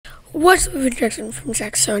What's up, Jackson from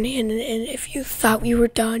Jacksonian, and if you thought we were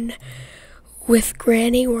done with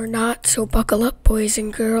Granny, we're not, so buckle up, boys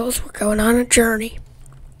and girls. We're going on a journey.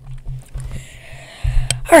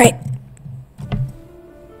 Alright.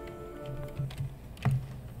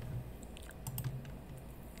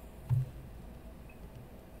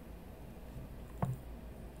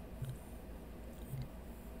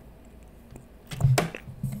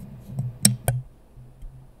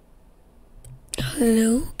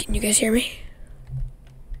 Hello, can you guys hear me?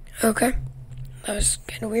 Okay, that was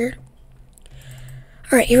kind of weird.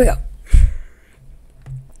 Alright, here we go.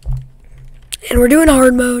 And we're doing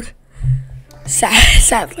hard mode.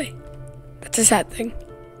 Sadly. That's a sad thing.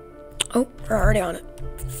 Oh, we're already on it.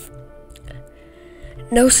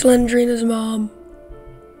 No Slendrina's mom.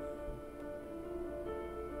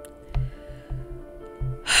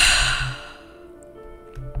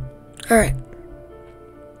 Alright.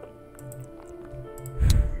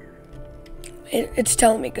 It's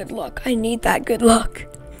telling me good luck. I need that good luck.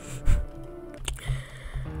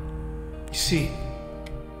 You see,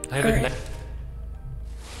 I haven't met.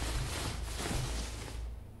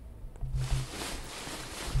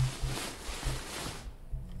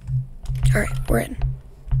 Alright, we're in.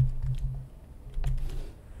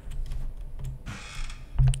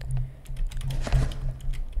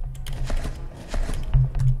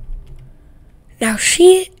 Now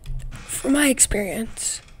from my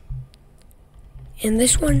experience, in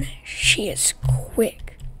this one, she is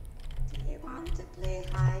quick. Do you want to play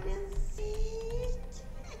hide and seek?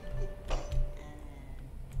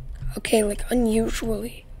 Okay, like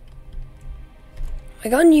unusually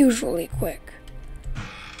quick.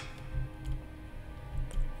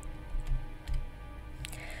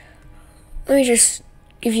 Let me just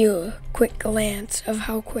give you a quick glance of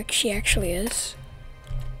how quick she actually is.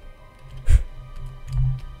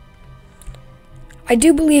 I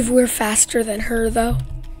do believe we're faster than her, though. Do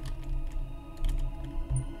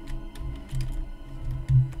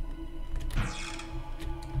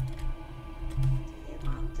you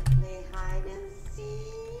want to play hide and seek?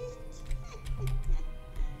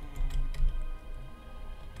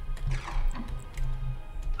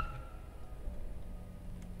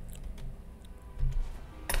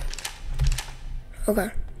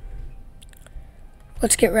 Okay.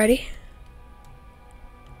 Let's get ready.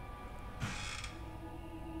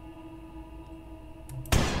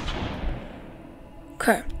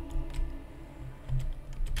 Okay.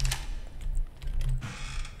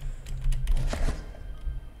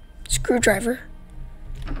 Screwdriver.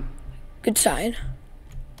 Good sign.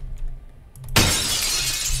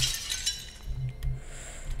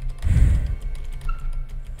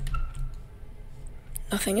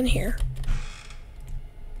 Nothing in here.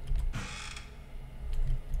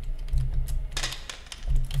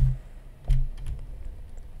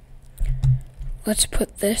 Let's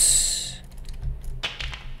put this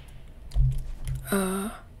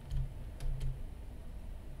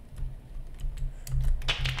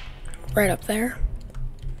right up there.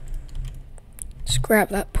 Let's grab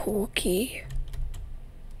that pool key.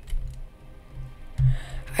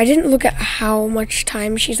 I didn't look at how much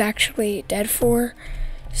time she's actually dead for,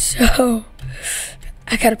 so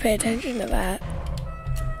I gotta pay attention to that.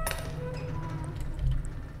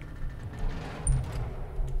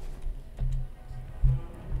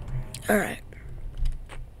 Alright.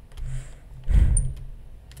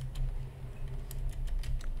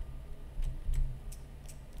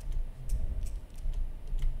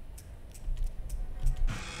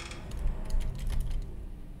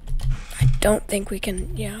 I don't think we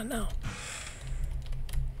can, yeah, no.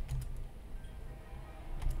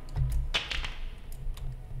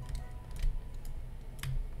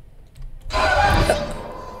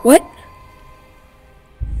 What?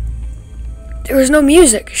 There was no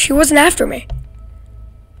music. She wasn't after me.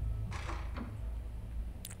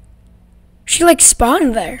 She like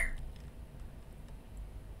spawned there.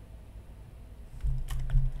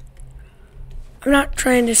 I'm not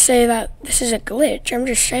trying to say that this is a glitch. I'm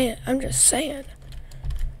just saying.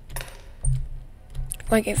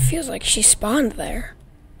 Like, it feels like she spawned there.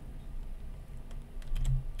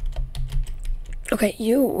 Okay,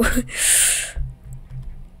 you.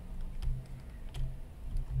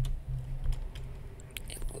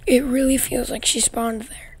 It really feels like she spawned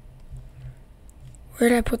there. Where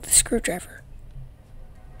did I put the screwdriver?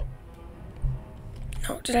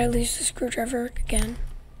 No, did I lose the screwdriver again?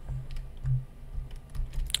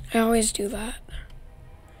 I always do that.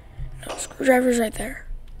 No, screwdriver's right there.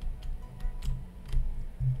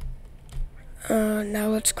 Now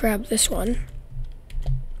let's grab this one.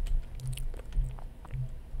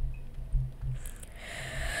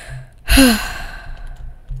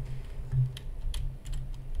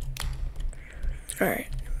 Alright.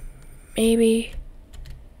 Maybe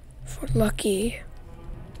if we're lucky.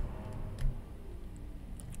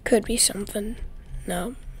 Could be something.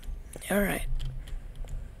 No. Alright.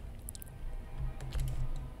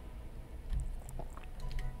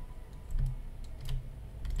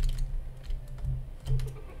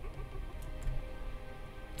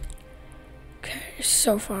 Okay,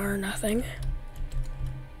 so far nothing.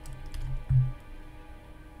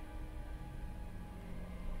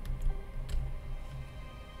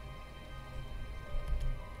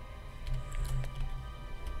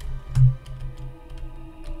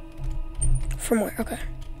 From where? Okay.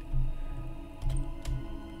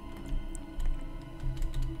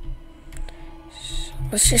 So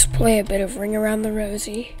let's just play a bit of Ring Around the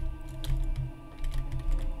Rosie.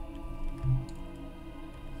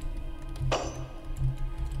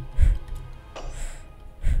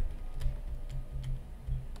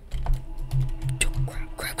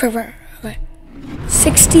 Crap. Okay.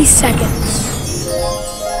 60 seconds.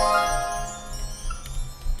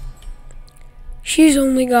 She's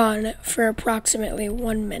only gone for approximately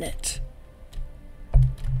 1 minute.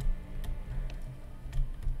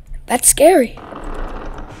 That's scary.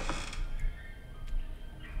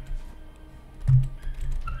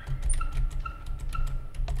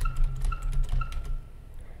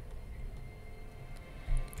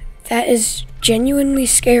 That is genuinely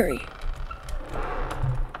scary.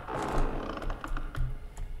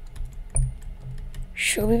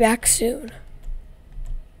 She'll be back soon.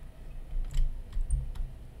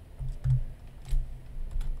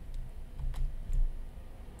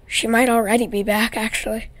 She might already be back,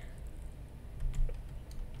 actually.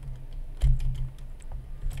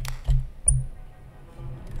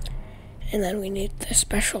 And then we need the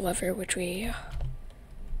special lever, which we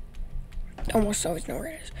almost always know where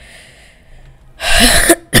it is.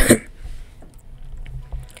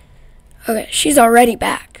 Okay, she's already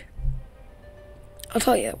back. I'll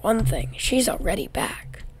tell you one thing. She's already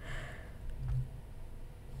back.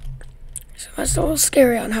 So that's a little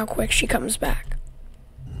scary on how quick she comes back.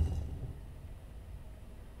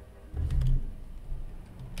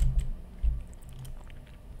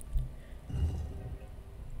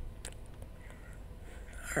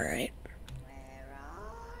 Alright. Where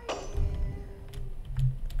are you?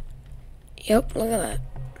 Yep, look at that.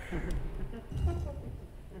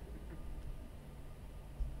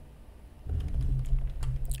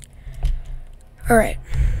 Alright.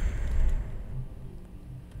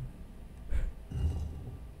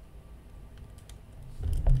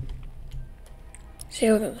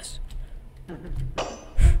 See, look at this.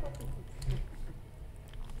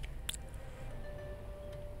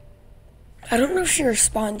 I don't know if she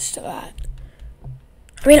responds to that.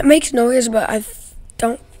 I mean, it makes noise, but I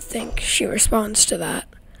don't think she responds to that.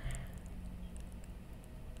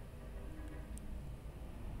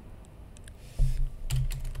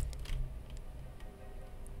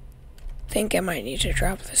 I think I might need to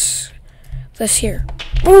drop this here.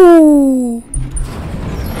 Ooh!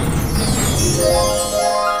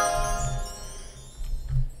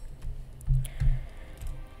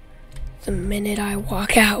 The minute I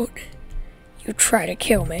walk out, you try to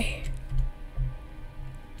kill me.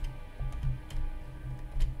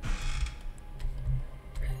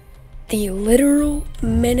 The literal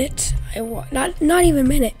minute I walk, not even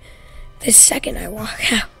minute, the second I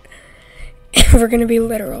walk out. And we're gonna be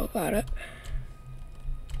literal about it.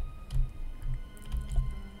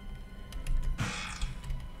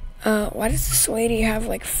 Why does this lady have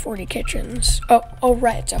like 40 kitchens? Oh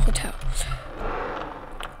right, it's a hotel.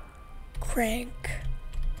 Crank.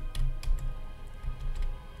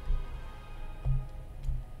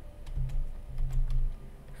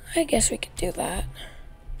 I guess we could do that.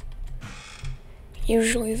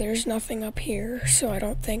 Usually there's nothing up here, so I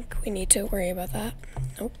don't think we need to worry about that.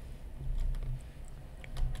 Nope.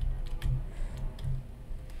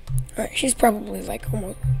 Alright, she's probably like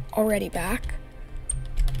almost already back.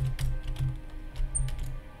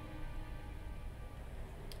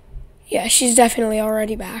 Yeah, she's definitely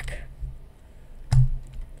already back.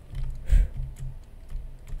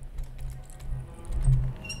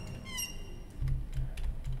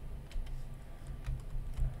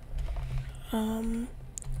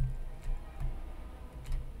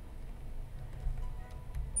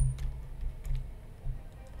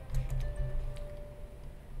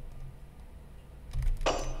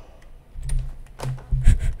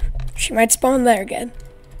 She might spawn there again.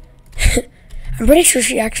 I'm pretty sure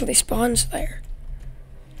she actually spawns there.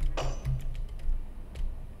 I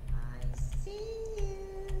see you.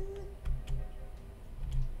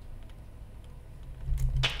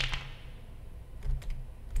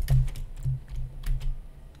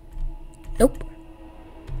 Nope.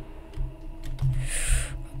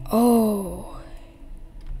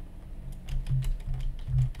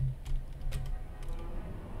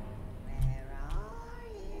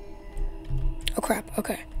 Oh crap,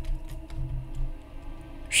 okay.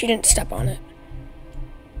 She didn't step on it.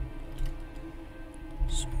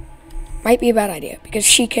 Might be a bad idea because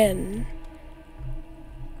she can.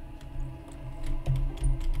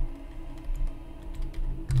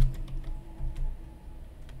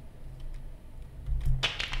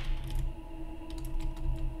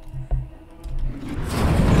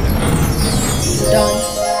 Done.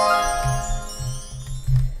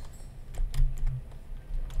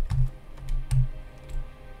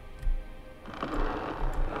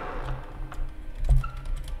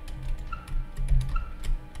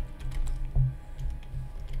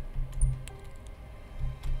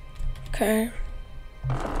 Okay.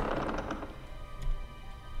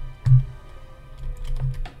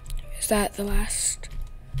 Is that the last?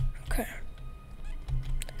 Okay.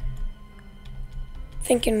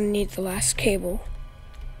 Thinking we need the last cable.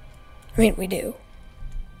 I mean, we do.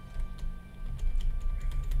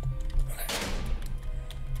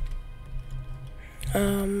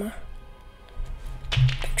 Okay.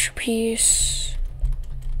 Picture piece.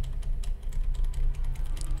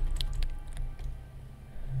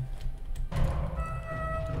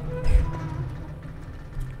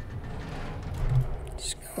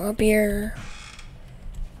 Just go up here.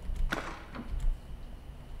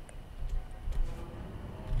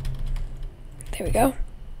 There we go.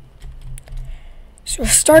 So we're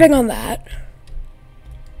starting on that.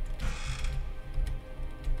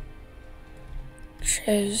 Which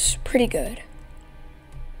is pretty good.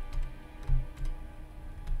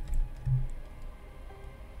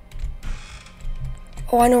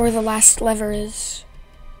 Oh, I know where the last lever is.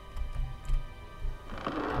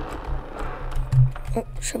 Oh,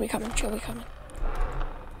 she'll be coming, she'll be coming.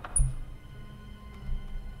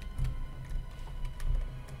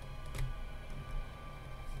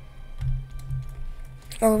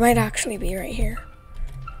 Oh, it might actually be right here.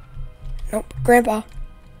 Nope, Grandpa.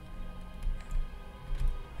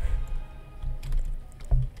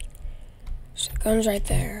 So the gun's right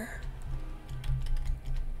there.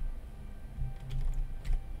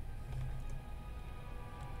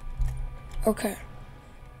 Okay.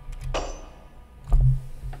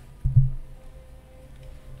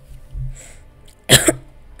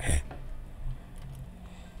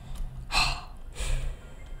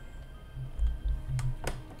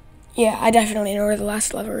 Yeah, I definitely know where the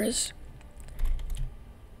last lever is.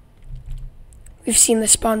 We've seen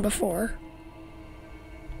this spawn before.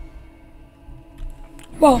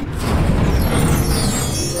 Whoa.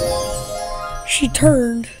 She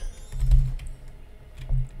turned.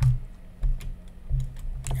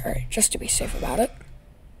 Alright, just to be safe about it.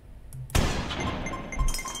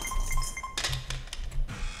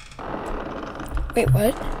 Wait,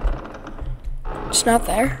 what? It's not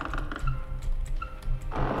there.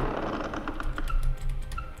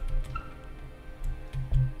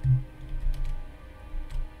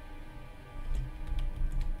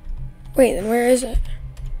 Wait, then where is it?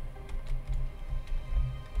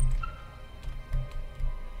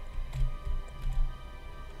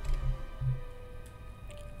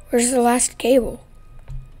 Where's the last cable?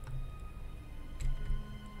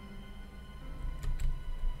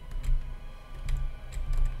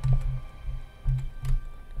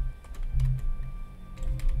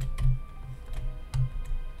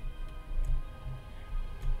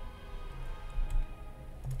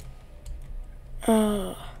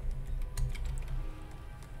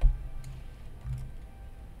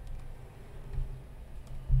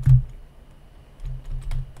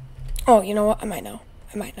 Oh, you know what? I might know.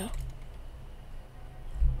 I might know.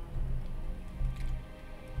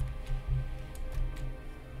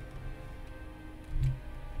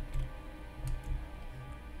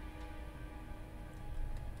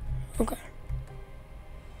 Okay.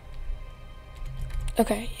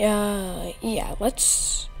 Okay, yeah,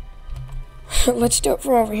 let's let's do it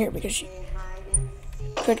from over here because she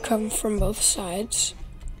could come from both sides.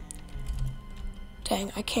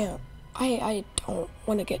 Dang, I can't. I don't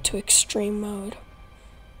want to get to extreme mode.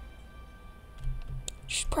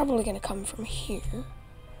 She's probably gonna come from here.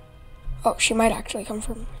 Oh, she might actually come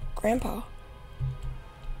from Grandpa.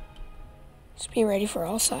 Let's be ready for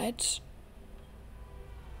all sides.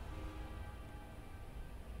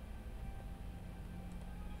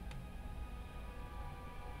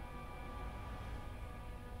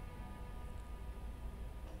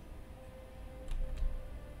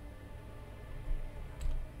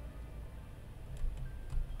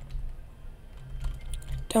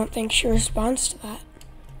 Don't think she responds to that.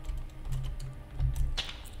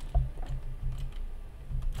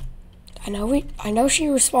 I know she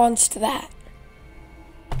responds to that.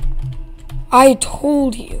 I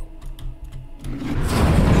told you.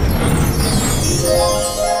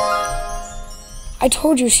 I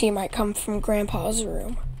told you she might come from Grandpa's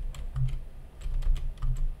room.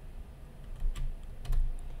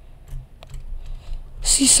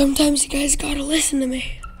 See, sometimes you guys gotta listen to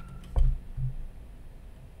me.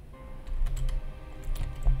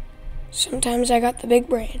 Sometimes I got the big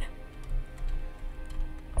brain.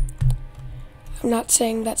 I'm not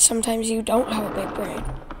saying that sometimes you don't have a big brain.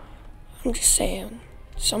 I'm just saying,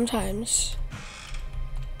 sometimes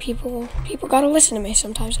people gotta listen to me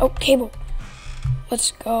sometimes. Oh, cable.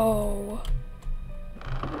 Let's go.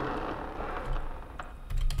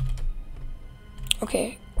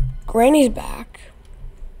 Okay, Granny's back.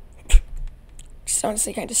 She's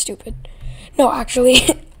honestly kind of stupid. No, actually,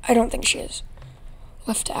 I don't think she is.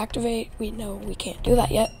 Left to activate. We know we can't do that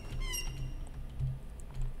yet.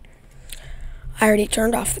 I already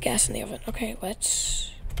turned off the gas in the oven. Okay,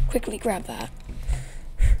 let's quickly grab that.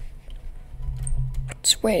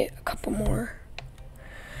 Let's wait a couple more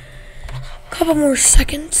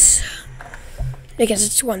seconds. Because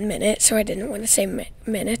it's 1 minute, so I didn't want to say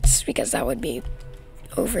minutes because that would be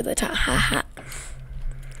over the top. Haha.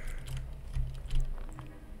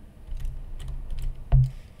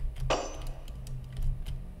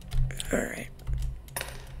 Alright.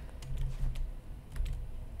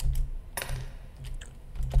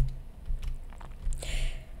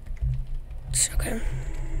 It's okay.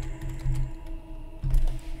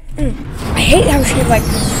 I hate how she, like,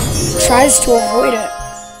 tries to avoid it.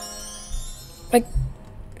 Like,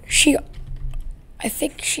 I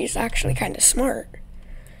think she's actually kind of smart.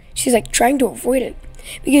 She's, like, trying to avoid it.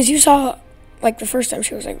 Because you saw, like, the first time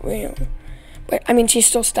she was like, well, but, I mean, she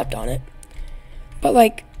still stepped on it. But,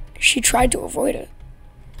 like, she tried to avoid it.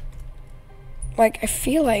 Like, I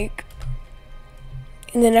feel like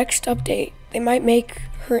in the next update, they might make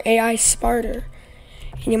her AI smarter.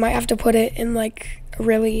 And you might have to put it in, like, a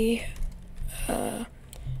really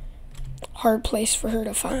hard place for her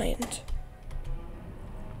to find.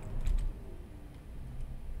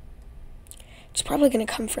 It's probably going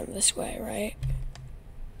to come from this way, right?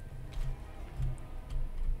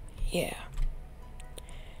 Yeah.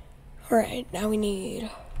 Alright, now we need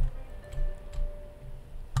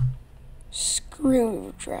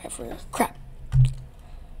screwdriver. Crap.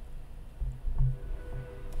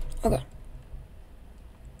 Okay.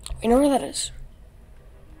 We know where that is.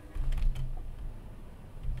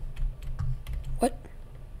 What?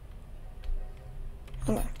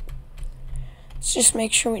 Okay. Let's just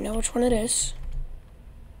make sure we know which one it is.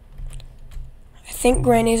 I think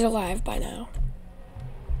Granny's alive by now.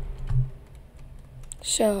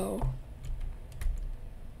 So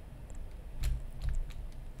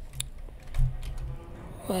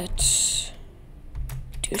let's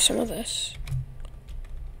do some of this.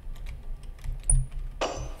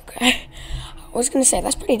 Okay. I was gonna say,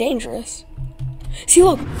 that's pretty dangerous. See,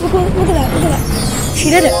 look at that. She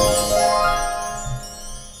did it.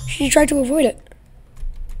 She tried to avoid it.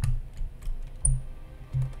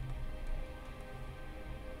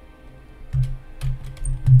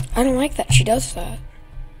 I don't like that she does that.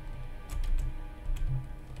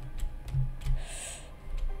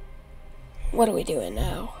 What are we doing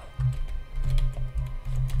now?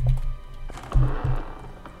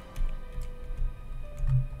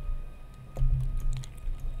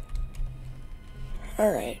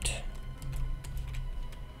 All right.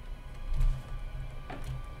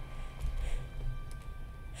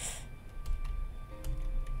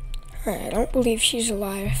 All right, I don't believe she's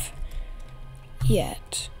alive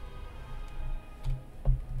yet.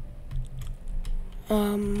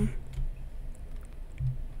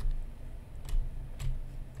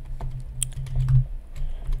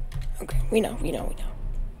 Okay, we know.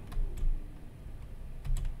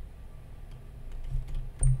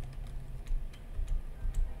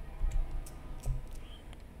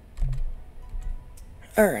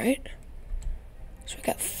 Alright. So we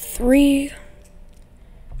got 3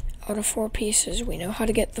 out of 4 pieces. We know how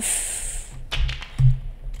to get the fourth.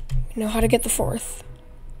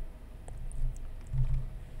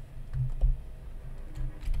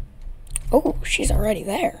 Oh, she's already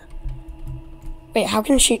there. Wait, how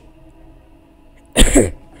can she...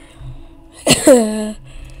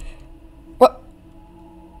 What?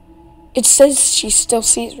 It says she still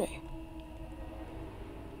sees me.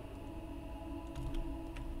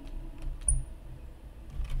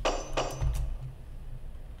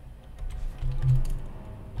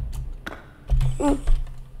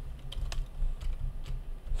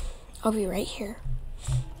 I'll be right here.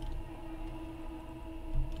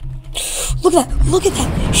 Look at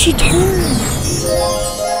that! She turned!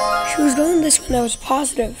 She was going this way and I was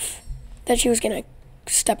positive that she was gonna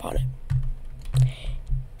step on it.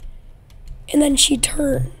 And then she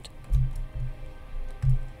turned.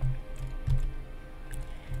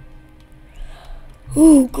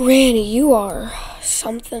 Ooh, Granny, you are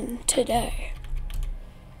something today.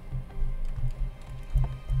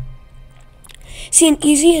 See, in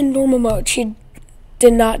easy and normal mode, she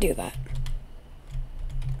did not do that.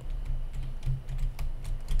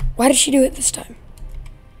 Why did she do it this time?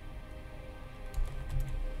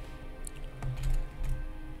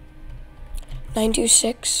 Nine two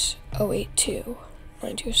six 082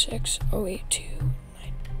 926 082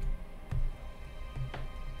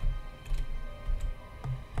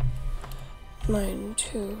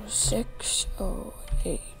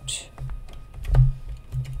 92608.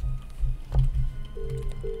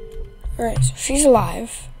 Alright, so she's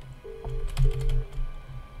alive.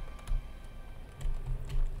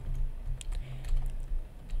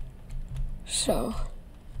 So,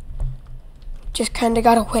 just kind of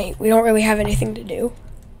gotta wait. We don't really have anything to do.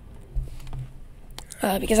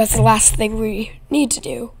 Because that's the last thing we need to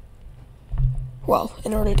do. Well,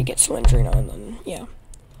 in order to get Slendrina, and then, yeah.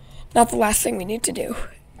 Not the last thing we need to do.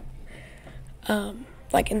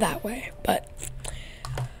 Like in that way, but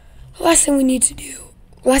the last thing we need to do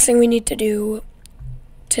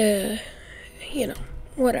to, you know,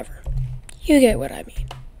 whatever. You get what I mean.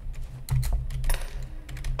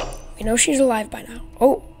 We know she's alive by now.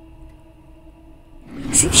 Oh.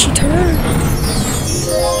 See, she turned.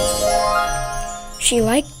 She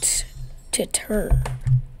liked to turn.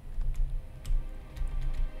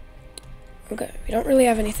 Okay, we don't really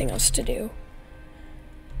have anything else to do.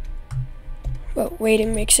 But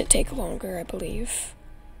waiting makes it take longer, I believe.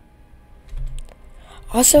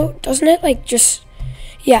 Also, doesn't it like just...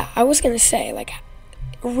 Yeah, I was gonna say, like,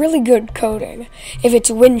 really good coding. If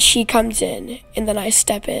it's when she comes in, and then I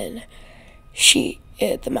step in,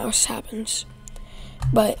 the mouse happens.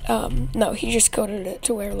 But, no, he just coded it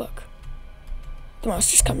to where, look. The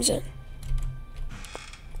mouse just comes in.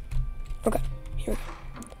 Okay, here we go.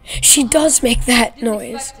 She does make that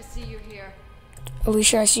noise. To see you here.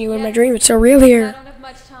 Alicia, I see you in my dream. It's so real here. I don't have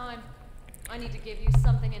much time. I need to give you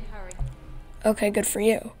something in hurry. Okay, good for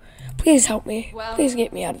you. Please help me. Well, Please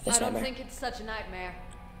get me out of this I don't nightmare. think it's such a nightmare.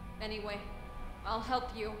 Anyway, I'll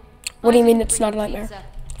help you. What do you I mean didn't it's bring not a you nightmare?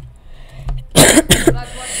 pizza. But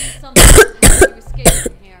I've brought you something to help you escape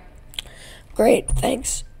from here. Great,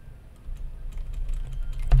 thanks.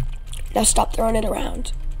 Now stop throwing it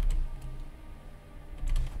around.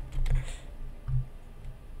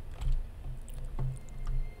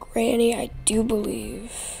 Granny, I do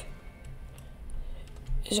believe,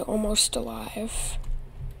 is almost alive.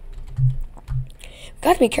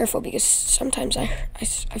 Gotta be careful because sometimes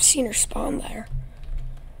I've seen her spawn there.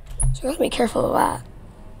 So gotta be careful of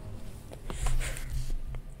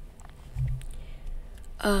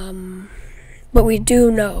that. But we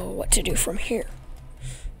do know what to do from here.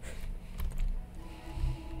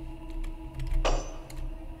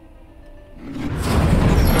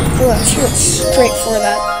 Well, she went straight for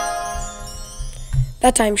that.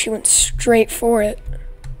 That time she went straight for it.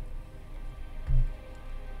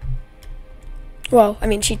 Well, I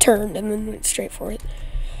mean, she turned and then went straight for it.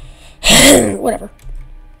 Whatever.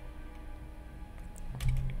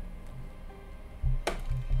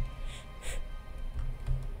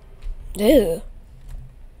 Ew.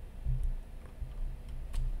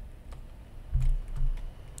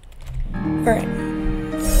 Alright.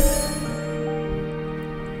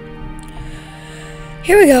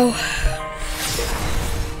 Here we go.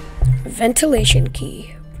 Ventilation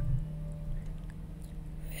key.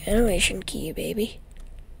 Ventilation key, baby.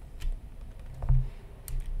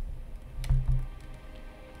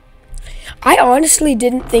 I honestly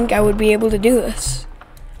didn't think I would be able to do this.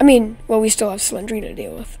 I mean, well, we still have Slendrina to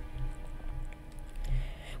deal with.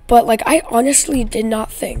 But, like, I honestly did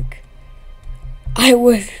not think I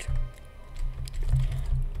would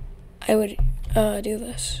do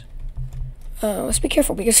this. Let's be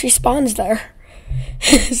careful because she spawns there.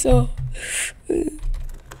 So,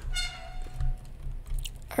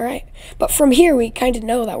 alright. But from here, we kind of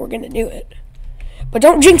know that we're going to do it. But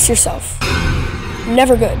don't jinx yourself.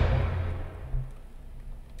 Never good.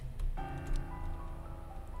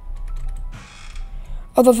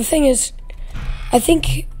 Although the thing is, I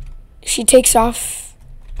think she takes off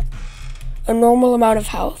a normal amount of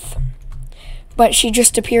health, but she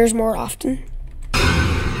just appears more often.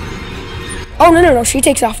 Oh, no, she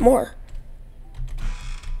takes off more.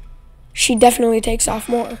 She definitely takes off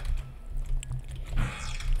more.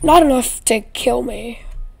 Not enough to kill me,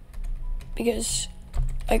 because,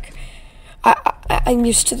 like, I'm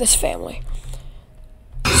used to this family.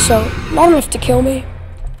 So, not enough to kill me,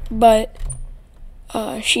 but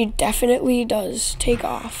she definitely does take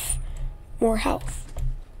off more health.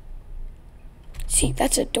 See,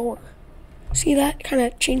 that's a door. See that? Kind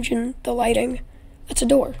of changing the lighting. It's a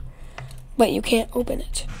door, but you can't open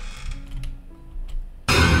it.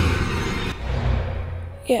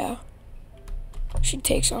 Yeah. She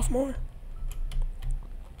takes off more.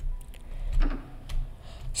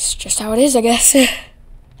 It's just how it is, I guess.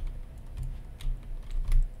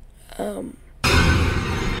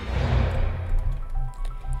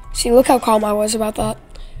 See, look how calm I was about that.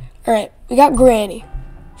 Alright, we got Granny.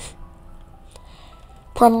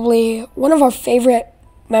 Probably one of our favorite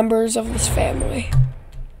members of this family.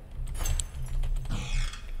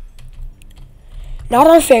 Not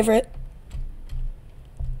our favorite.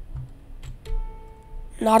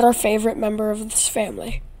 Not our favorite member of this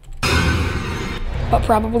family. But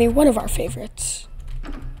probably one of our favorites.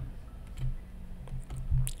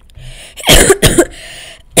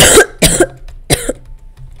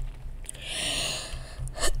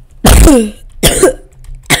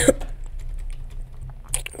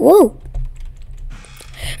 Whoa.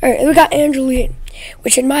 Alright, we got Angeline,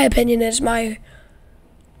 which in my opinion is my...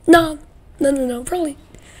 No, probably...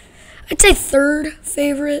 I'd say third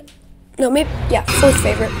favorite. No, maybe, yeah, fourth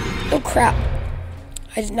favorite. Oh crap.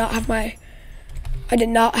 I did not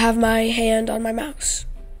have my hand on my mouse.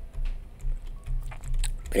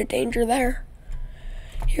 Bit of danger there.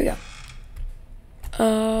 Here we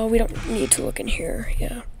go. We don't need to look in here,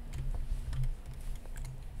 yeah.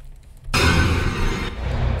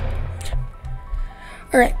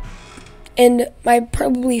 Alright. And my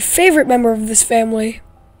probably favorite member of this family,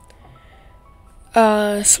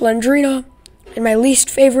 Slendrina, and my least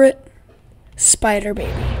favorite, Spider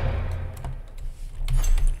Baby.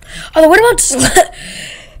 Although, what about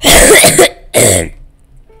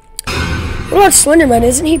Slenderman?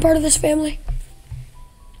 Isn't he part of this family?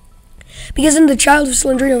 Because in The Child of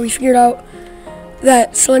Slendrina, we figured out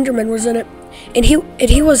that Slenderman was in it, and he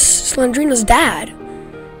was Slendrina's dad.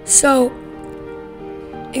 So,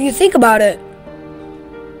 if you think about it,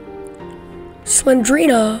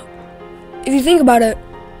 Slendrina,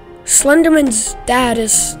 Slenderman's dad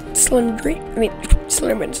is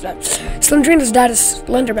Slenderman's dad. Slendrina's dad is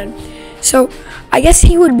Slenderman. So, I guess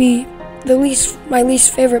he would be my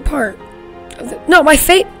least favorite part of the, no, my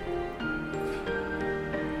second.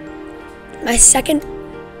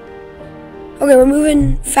 Okay, we're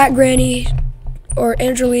moving Fat Granny or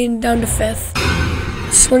Angeline down to 5th.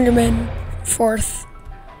 Slenderman 4th.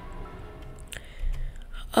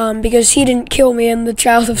 Because he didn't kill me in The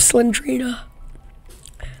Child of Slendrina.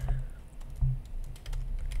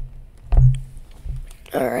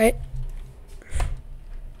 Alright.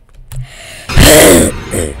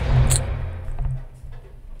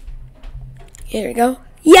 Here we go.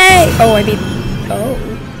 Yay! Oh.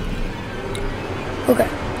 Okay.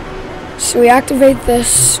 So we activate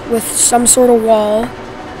this with some sort of wall.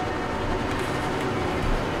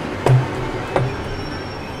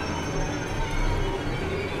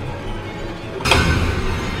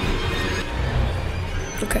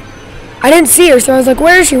 Okay. I didn't see her, so I was like,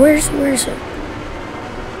 where is she? Where is she?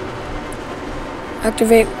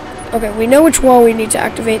 Activate. Okay, we know which wall we need to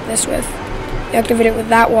activate this with. We activate it with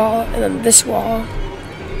that wall, and then this wall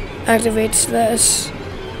activates this.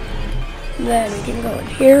 Then we can go in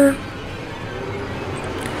here.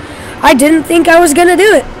 I didn't think I was gonna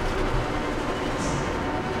do it.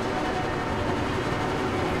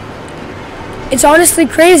 It's honestly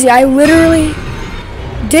crazy. I literally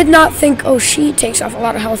did not think. Oh, she takes off a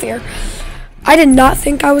lot of health here. I did not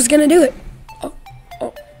think I was gonna do it. Oh,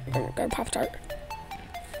 got a Pop-Tart.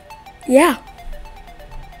 Yeah.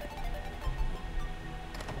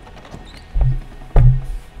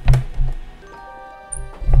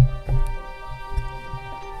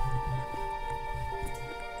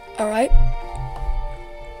 All right.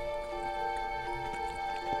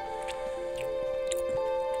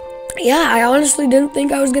 Yeah, I honestly didn't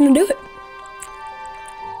think I was gonna do it.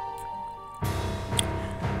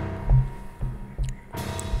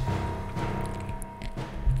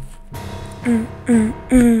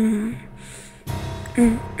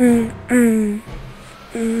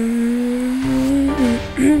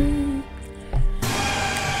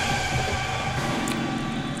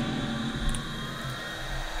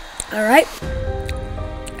 All right.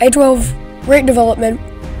 A12, great development.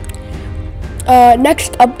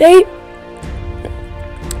 Next update,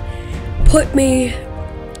 put me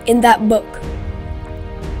in that book.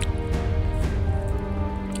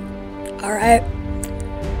 All right.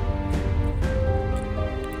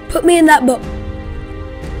 Put me in that book.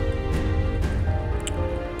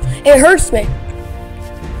 It hurts me.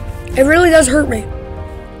 It really does hurt me.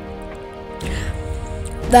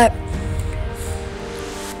 That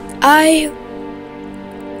I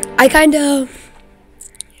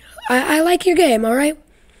like your game, alright?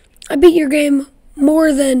 I beat your game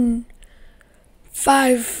more than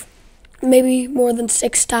 5, maybe more than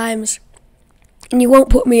 6 times, and you won't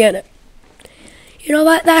put me in it. You know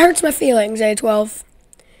what? That hurts my feelings, A12.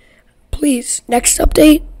 Please, next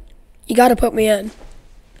update, you gotta put me in.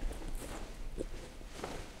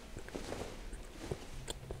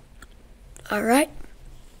 Alright.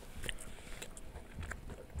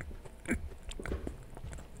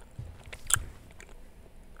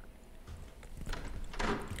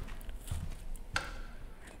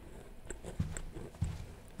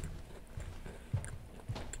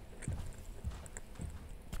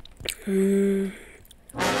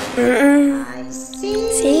 I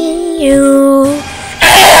see. See you.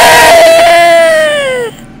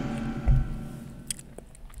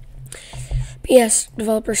 P.S.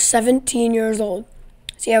 Developer 17 years old.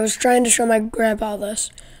 See, I was trying to show my grandpa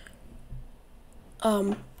this.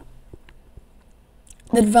 The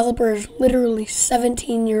developer is literally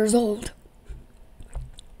 17 years old.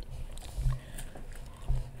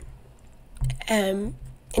 And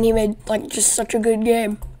he made like just such a good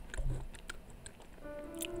game.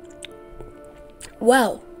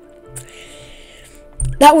 Well,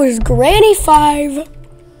 that was Granny 5,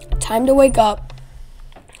 Time to Wake Up,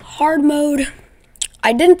 hard mode.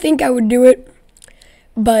 I didn't think I would do it,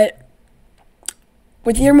 but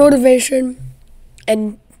with your motivation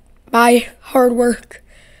and my hard work,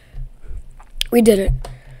 we did it.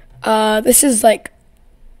 This is like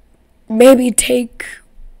maybe take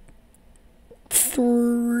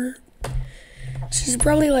 3. This is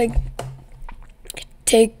probably like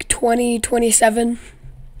take 27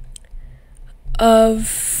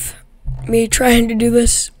 of me trying to do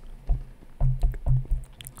this.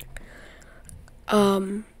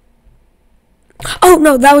 Oh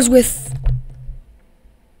no, that was with,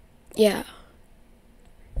 yeah,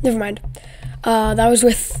 never mind. That was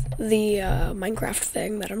with the Minecraft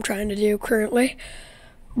thing that I'm trying to do currently,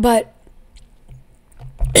 but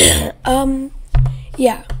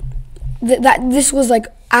yeah, this was like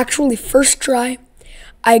actually first try.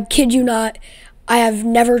 I kid you not, I have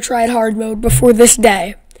never tried hard mode before this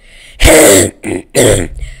day.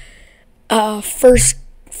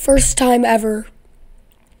 First time ever.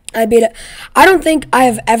 I beat it. I don't think I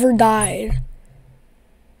have ever died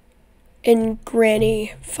in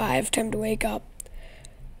Granny 5 Time to Wake Up.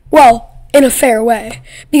 Well, in a fair way.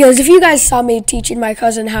 Because if you guys saw me teaching my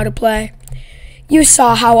cousin how to play, you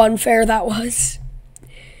saw how unfair that was.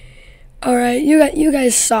 Alright, you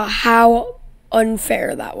guys saw how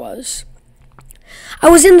unfair that was. I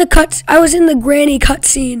was in the Granny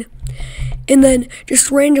cutscene, and then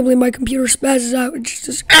just randomly my computer spazzes out and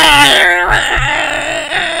just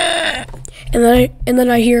and then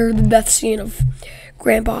I hear the death scene of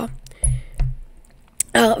Grandpa.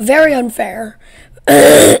 Very unfair.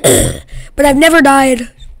 But I've never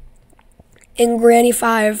died in Granny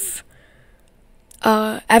 5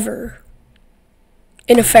 ever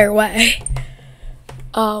in a fair way.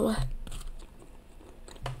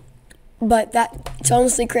 But it's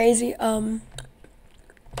honestly crazy.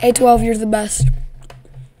 A12, you're the best.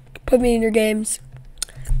 Put me in your games.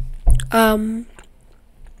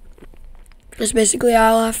 That's basically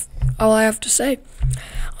all I have to say.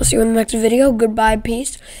 I'll see you in the next video. Goodbye,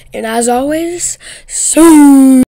 peace, and as always, soon.